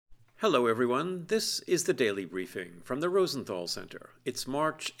Hello, everyone. This is the Daily Briefing from the Rosenthal Center. It's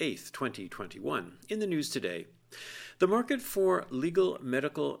March 8th, 2021. In the news today, the market for legal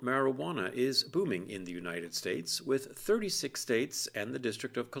medical marijuana is booming in the United States, with 36 states and the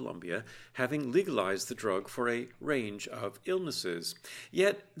District of Columbia having legalized the drug for a range of illnesses.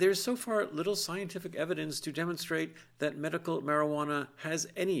 Yet, there's so far little scientific evidence to demonstrate that medical marijuana has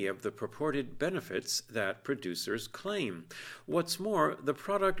any of the purported benefits that producers claim. What's more, the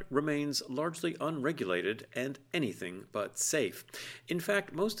product remains largely unregulated and anything but safe. In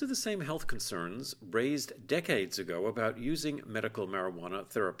fact, most of the same health concerns raised decades ago about using medical marijuana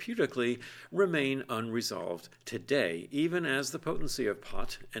therapeutically remain unresolved today, even as the potency of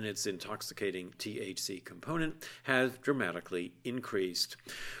pot and its intoxicating THC component has dramatically increased.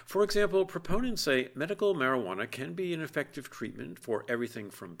 For example, proponents say medical marijuana can be an effective treatment for everything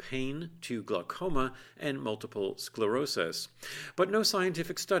from pain to glaucoma and multiple sclerosis. But no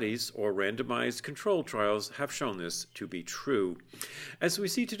scientific studies or randomized controlled trials have shown this to be true. As we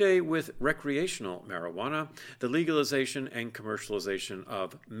see today with recreational marijuana, the legalization and commercialization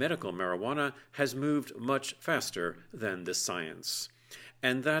of medical marijuana has moved much faster than the science.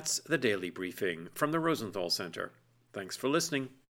 And that's the Daily Briefing from the Rosenthal Center. Thanks for listening.